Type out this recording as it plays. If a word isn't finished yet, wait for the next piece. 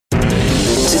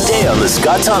today on The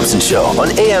Scott Thompson Show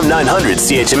on AM 900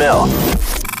 CHML.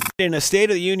 In a State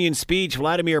of the Union speech,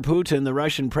 Vladimir Putin, the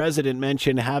Russian president,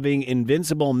 mentioned having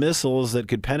invincible missiles that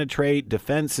could penetrate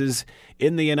defenses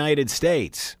in the United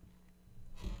States.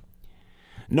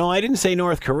 No, I didn't say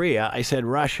North Korea. I said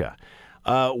Russia.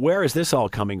 Where is this all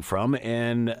coming from,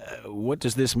 and what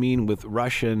does this mean with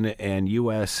Russian and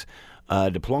U.S.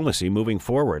 diplomacy moving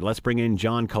forward? Let's bring in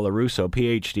John Colarusso,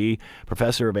 Ph.D.,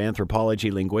 professor of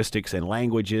anthropology, linguistics, and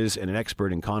languages, and an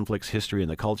expert in conflicts, history, and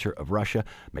the culture of Russia,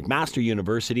 McMaster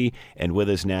University, and with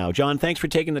us now. John, thanks for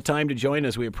taking the time to join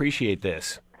us. We appreciate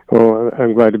this. Well,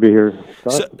 I'm glad to be here,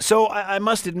 Scott. So I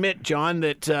must admit, John,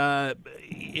 that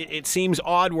it seems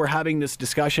odd we're having this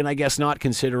discussion, I guess not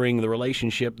considering the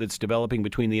relationship that's developing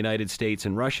between the United States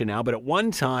and Russia now, but at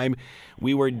one time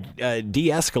we were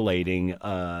de-escalating.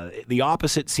 The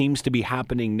opposite seems to be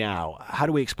happening now. How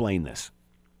do we explain this?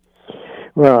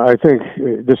 Well, I think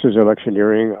this is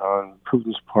electioneering on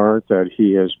Putin's part, that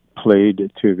he has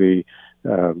played to the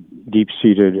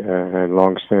deep-seated and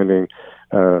long-standing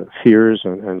fears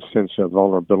and sense of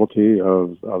vulnerability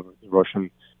of the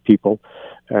Russian people.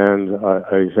 And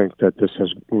I think that this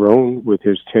has grown with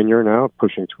his tenure now,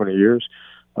 pushing 20 years,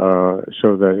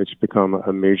 so that it's become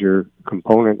a major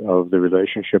component of the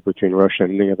relationship between Russia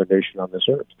and any other nation on this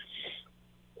earth.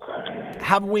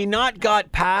 Have we not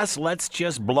got past, let's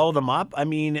just blow them up? I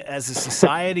mean, as a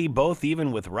society, both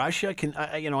even with Russia,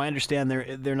 I understand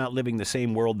they're not living the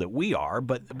same world that we are,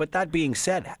 but that being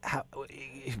said,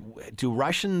 do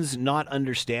Russians not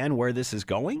understand where this is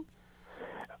going?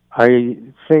 I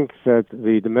think that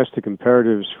the domestic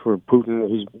imperatives for Putin,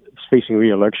 he's facing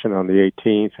re-election on the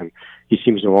 18th, and he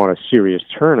seems to want a serious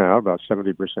turnout, about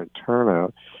 70%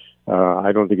 turnout.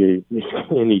 I don't think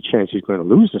any chance he's going to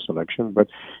lose this election, but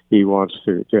he wants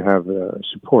to have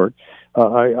support.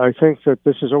 I think that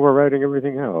this is overriding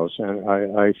everything else, and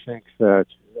I think that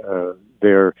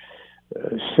their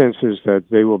sense is that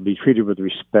they will be treated with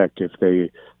respect if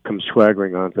they come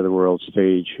swaggering onto the world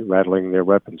stage, rattling their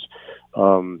weapons.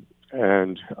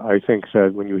 And I think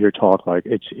that when you hear talk like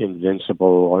it's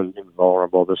invincible,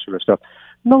 invulnerable, this sort of stuff,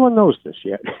 no one knows this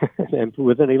yet. And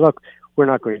with any luck, we're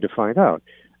not going to find out.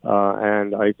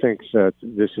 And I think that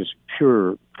this is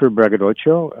pure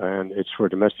braggadocio, and it's for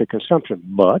domestic consumption.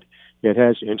 But it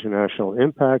has international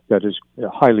impact that is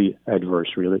highly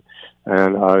adverse, really.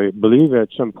 And I believe at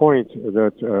some point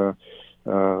that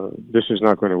this is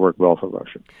not going to work well for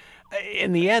Russia.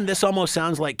 In the end, this almost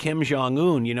sounds like Kim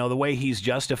Jong-un, the way he's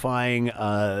justifying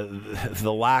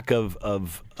the lack of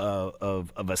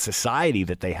a society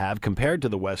that they have compared to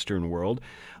the Western world.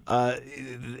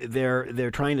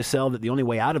 They're trying to sell that the only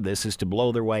way out of this is to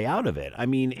blow their way out of it. I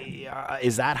mean,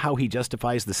 is that how he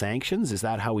justifies the sanctions? Is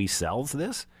that how he sells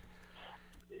this?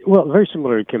 Well, very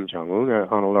similar to Kim Jong-un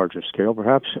on a larger scale,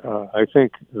 perhaps. I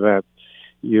think that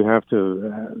you have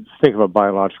to think of a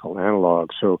biological analog.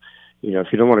 So, if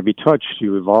you don't want to be touched,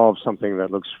 you evolve something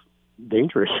that looks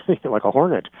dangerous, like a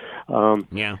hornet, or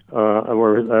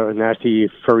a nasty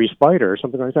furry spider, or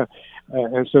something like that.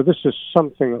 And so this is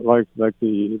something like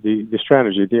the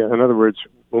strategy. In other words,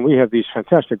 when we have these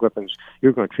fantastic weapons,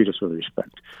 you're going to treat us with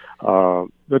respect.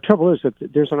 The trouble is that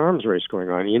there's an arms race going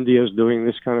on. India is doing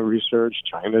this kind of research.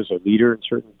 China's a leader in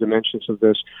certain dimensions of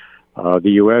this.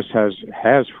 The U.S.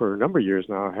 has for a number of years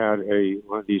now had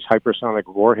one of these hypersonic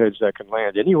warheads that can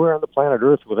land anywhere on the planet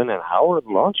Earth within an hour of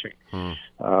launching.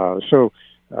 So,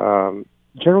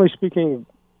 generally speaking,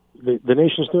 the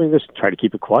nations doing this try to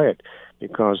keep it quiet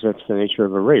because that's the nature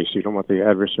of a race. You don't want the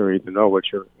adversary to know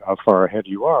how far ahead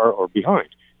you are or behind.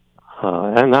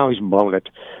 And now he's blown it,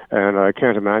 and I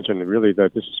can't imagine really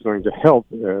that this is going to help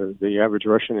the average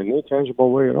Russian in any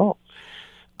tangible way at all.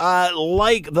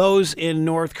 Like those in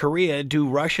North Korea, do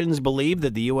Russians believe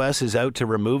that the U.S. is out to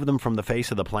remove them from the face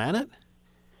of the planet?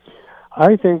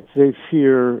 I think they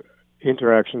fear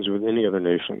interactions with any other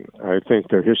nation. I think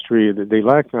their history, they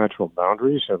lack natural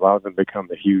boundaries, allowed them to become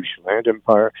a huge land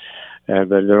empire,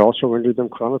 and that it also rendered them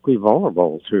chronically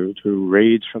vulnerable to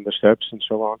raids from the steppes and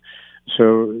so on.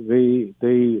 So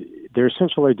their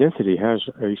essential identity has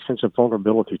a sense of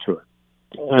vulnerability to it.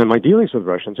 And my dealings with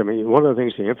Russians, one of the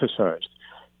things they emphasized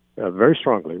very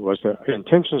strongly was that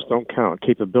intentions don't count.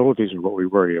 Capabilities are what we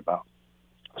worry about.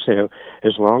 So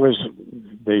as long as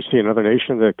they see another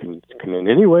nation that can in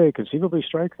any way conceivably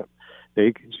strike them,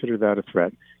 they consider that a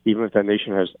threat, even if that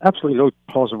nation has absolutely no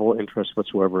plausible interest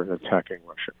whatsoever in attacking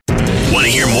Russia. Want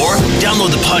to hear more?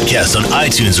 Download the podcast on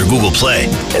iTunes or Google Play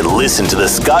and listen to The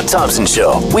Scott Thompson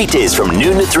Show weekdays from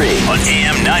noon to 3 on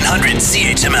AM 900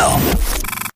 CHML.